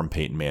show from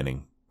Peyton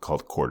Manning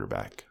called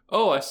Quarterback.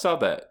 Oh, I saw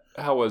that.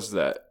 How was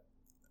that?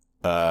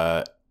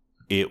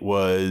 It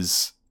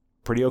was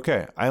pretty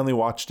okay. I only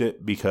watched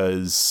it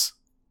because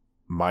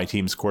my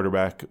team's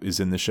quarterback is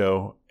in the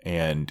show,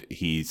 and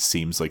he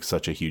seems like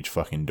such a huge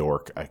fucking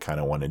dork. I kind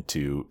of wanted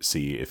to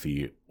see if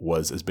he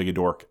was as big a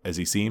dork as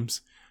he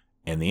seems.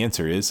 And the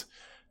answer is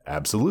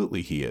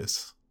absolutely he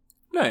is.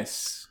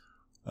 Nice.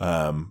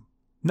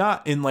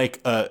 Not in like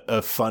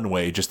a fun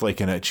way, just like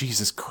in a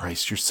Jesus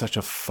Christ, you're such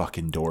a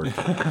fucking dork.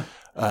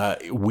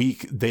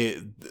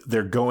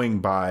 They're going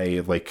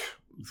by like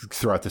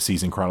throughout the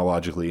season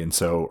chronologically, and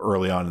so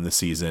early on in the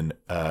season,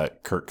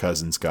 Kirk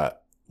Cousins got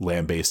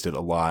lambasted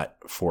a lot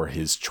for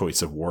his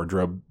choice of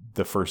wardrobe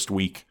the first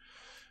week,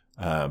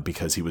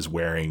 because he was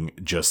wearing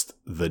just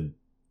the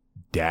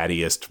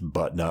daddiest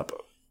button-up,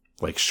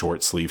 like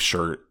short sleeve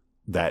shirt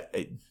that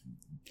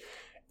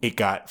it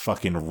got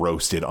fucking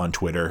roasted on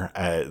Twitter.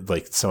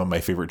 Like some of my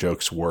favorite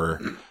jokes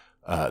were,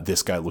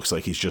 this guy looks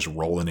like he's just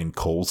rolling in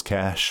Kohl's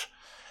cash.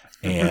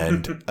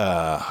 And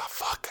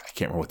fuck, I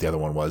can't remember what the other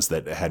one was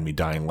that had me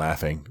dying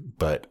laughing,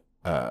 but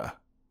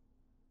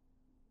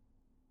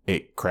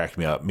it cracked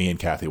me up. Me and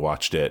Kathy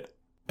watched it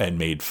and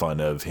made fun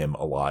of him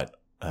a lot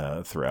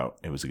throughout.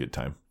 It was a good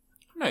time.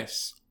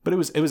 Nice. But it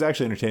was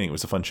actually entertaining. It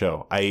was a fun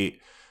show.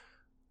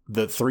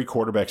 The 3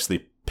 quarterbacks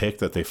they pick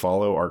that they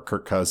follow are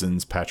Kirk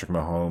Cousins, Patrick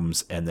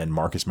Mahomes, and then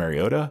Marcus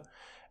Mariota.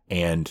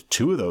 And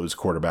 2 of those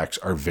quarterbacks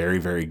are very,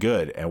 very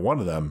good. And one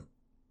of them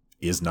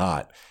is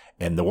not.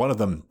 And the one of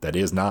them that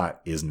is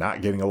not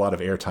getting a lot of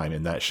airtime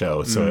in that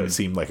show. So it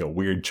seemed like a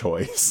weird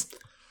choice.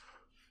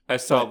 I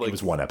saw like, it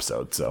was 1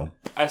 episode, so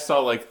I saw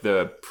like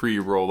the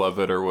pre-roll of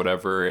it or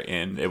whatever,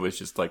 and it was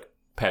just like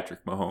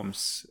Patrick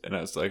Mahomes. And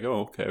I was like,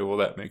 oh, okay, well,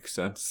 that makes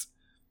sense.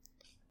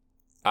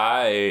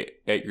 I,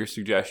 at your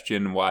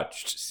suggestion,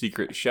 watched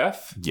Secret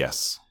Chef.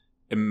 Yes.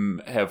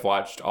 And have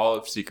watched all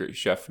of Secret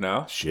Chef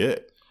now.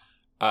 Shit.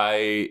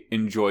 I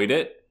enjoyed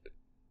it.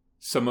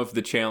 Some of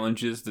the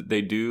challenges that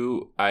they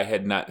do I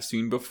had not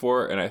seen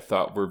before, and I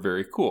thought were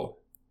very cool.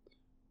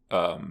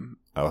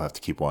 I'll have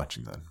to keep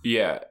watching then.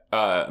 Yeah.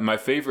 My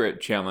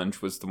favorite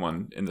challenge was the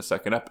one in the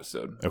second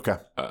episode. Okay.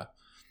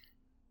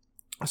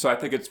 So I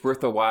think it's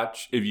worth a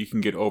watch if you can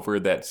get over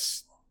that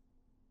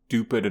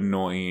stupid,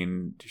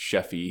 annoying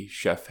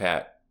chef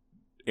hat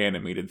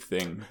animated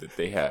thing that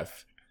they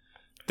have.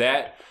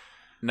 That,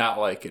 not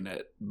liking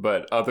it.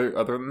 But other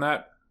than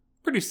that,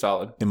 pretty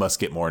solid. It must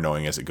get more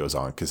annoying as it goes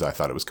on, because I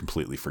thought it was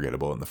completely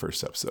forgettable in the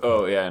first episode.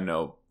 Oh, yeah,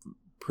 no.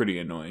 Pretty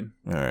annoying.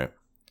 All right.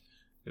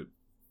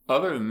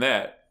 Other than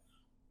that,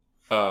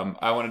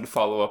 I wanted to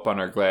follow up on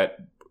our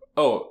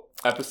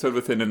episode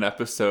within an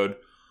episode.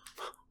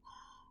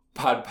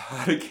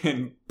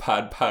 Podpodigan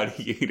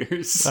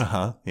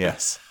Podpodiators.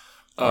 Yes.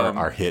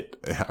 Our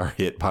hit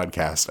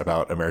podcast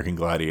about American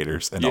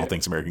Gladiators and all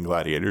things American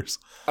Gladiators.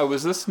 I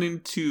was listening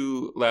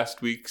to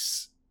last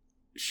week's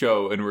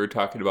show, and we were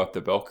talking about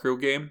the Velcro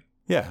game.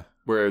 Yeah.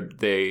 Where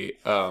they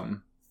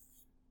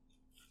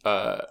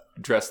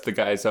dressed the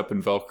guys up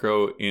in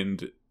Velcro,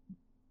 and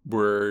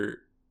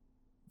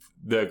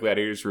the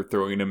gladiators were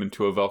throwing them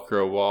into a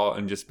Velcro wall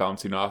and just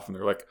bouncing off, and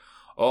they're like,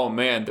 oh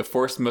man, the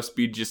force must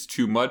be just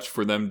too much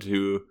for them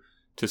to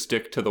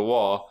stick to the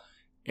wall.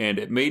 And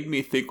it made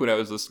me think when I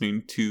was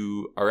listening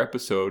to our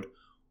episode,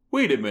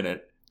 wait a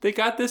minute, they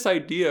got this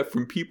idea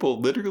from people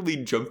literally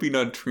jumping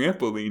on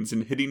trampolines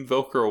and hitting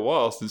Velcro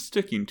walls and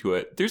sticking to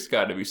it. There's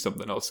got to be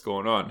something else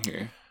going on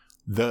here.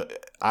 There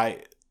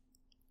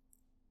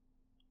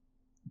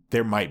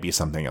might be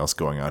something else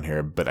going on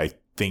here, but I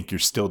think you're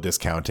still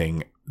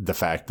discounting the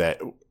fact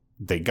that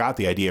they got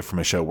the idea from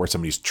a show where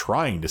somebody's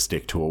trying to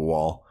stick to a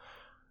wall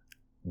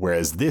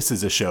Whereas this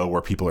is a show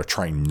where people are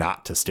trying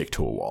not to stick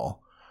to a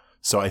wall.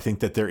 So I think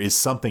that there is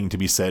something to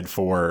be said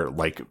for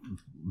like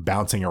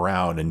bouncing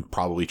around and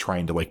probably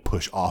trying to like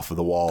push off of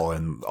the wall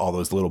and all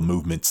those little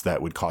movements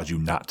that would cause you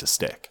not to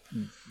stick.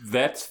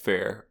 That's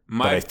fair.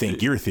 But I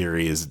think your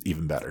theory is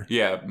even better.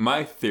 Yeah,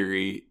 my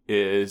theory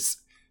is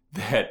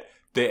that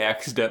they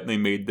accidentally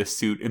made the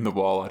suit in the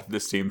wall out of the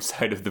same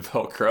side of the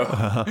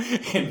Velcro,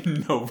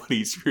 and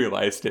nobody's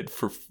realized it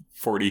for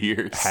 40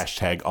 years.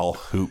 Hashtag all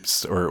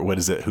hoops, or what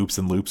is it? Hoops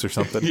and loops or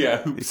something? Yeah,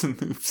 hoops and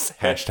loops.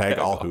 Hashtag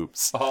all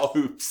hoops. All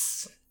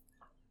hoops.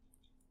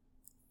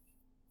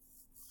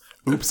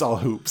 Oops, all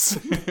hoops.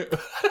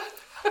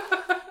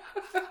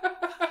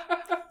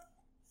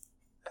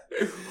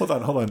 Hold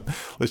on.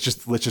 Let's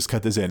just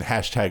cut this in.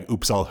 Hashtag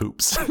oops, all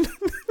hoops.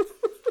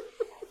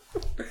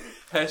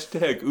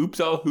 Hashtag oops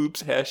all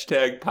hoops.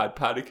 Hashtag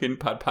podpodican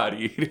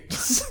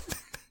podpodiators.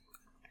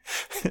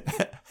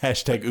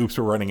 Hashtag oops,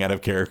 we're running out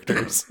of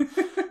characters.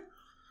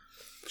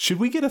 Should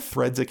we get a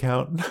Threads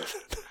account?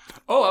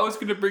 Oh, I was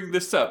going to bring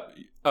this up.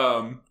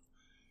 A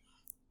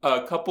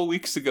couple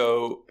weeks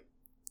ago,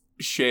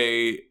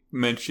 Shay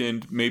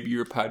mentioned maybe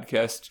your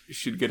podcast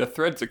should get a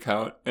Threads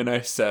account. And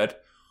I said,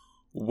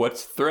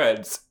 what's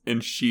Threads?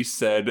 And she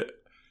said,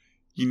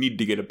 you need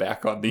to get it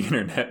back on the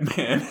internet,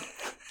 man.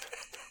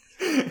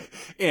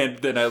 And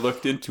then I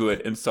looked into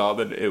it and saw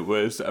that it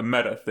was a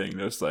meta thing.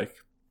 I was like,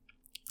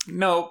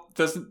 no,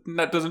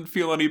 that doesn't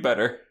feel any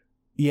better.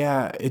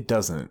 Yeah, it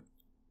doesn't.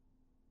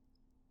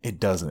 It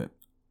doesn't.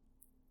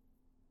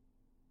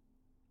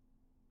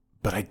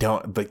 But I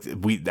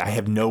don't I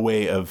have no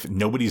way of,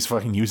 nobody's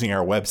fucking using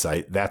our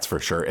website, that's for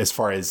sure, as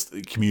far as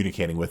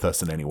communicating with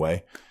us in any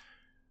way.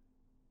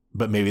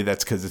 But maybe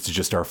that's because it's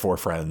just our 4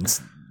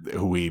 friends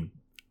who we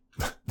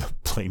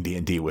play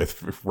D&D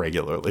with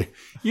regularly.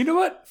 You know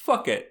what?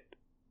 Fuck it.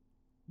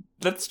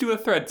 Let's do a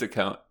Threads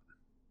account.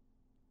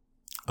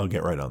 I'll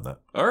get right on that.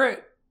 All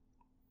right.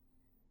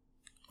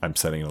 I'm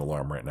setting an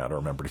alarm right now to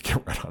remember to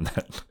get right on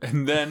that.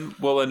 And then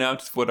we'll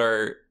announce what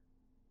our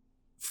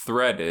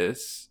thread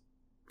is.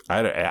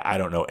 I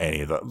don't know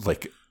any of the,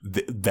 like,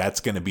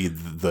 that's going to be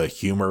the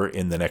humor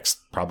in the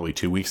next probably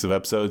 2 weeks of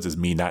episodes, is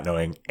me not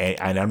knowing,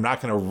 and I'm not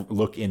going to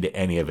look into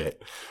any of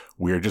it.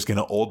 We're just going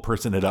to old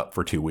person it up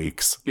for 2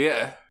 weeks.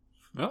 Yeah.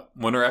 Well,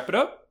 want to wrap it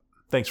up?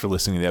 Thanks for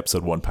listening to the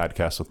Episode 1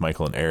 podcast with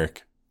Michael and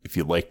Eric. If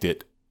you liked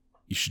it,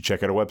 you should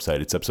check out our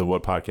website. It's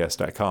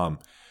episode1podcast.com.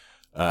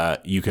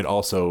 You could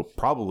also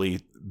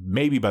probably,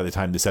 maybe by the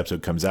time this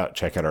episode comes out,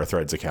 check out our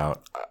Threads account.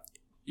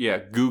 Yeah,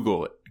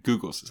 Google it.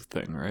 Google's a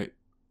thing, right?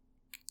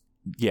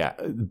 Yeah,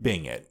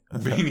 Bing it.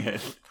 Bing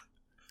it.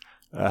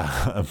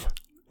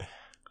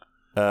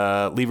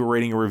 Leave a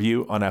rating or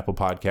review on Apple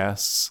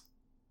Podcasts.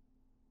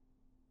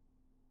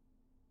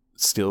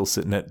 Still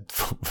sitting at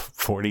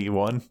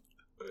 41.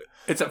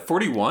 It's at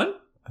 41?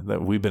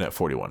 We've been at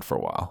 41 for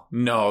a while.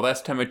 No,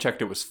 last time I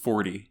checked it was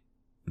 40.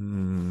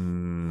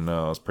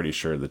 No, I was pretty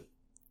sure that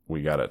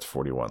we got it to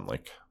 41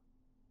 like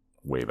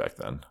way back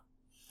then.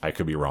 I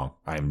could be wrong.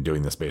 I'm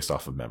doing this based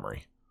off of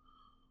memory.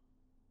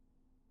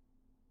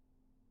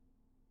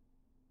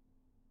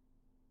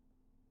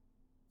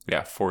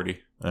 Yeah,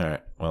 40. All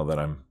right. Well, then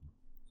I'm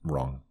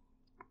wrong.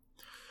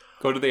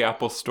 Go to the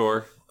Apple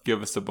store.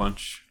 Give us a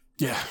bunch.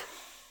 Yeah.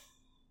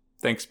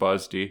 Thanks,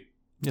 Bozd.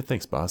 Yeah,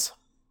 thanks, Boz.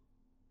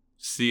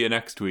 See you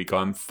next week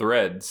on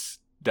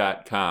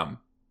threads.com.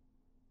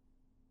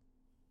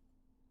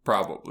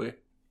 Probably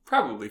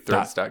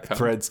threads.com.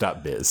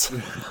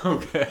 Threads.biz.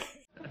 Okay.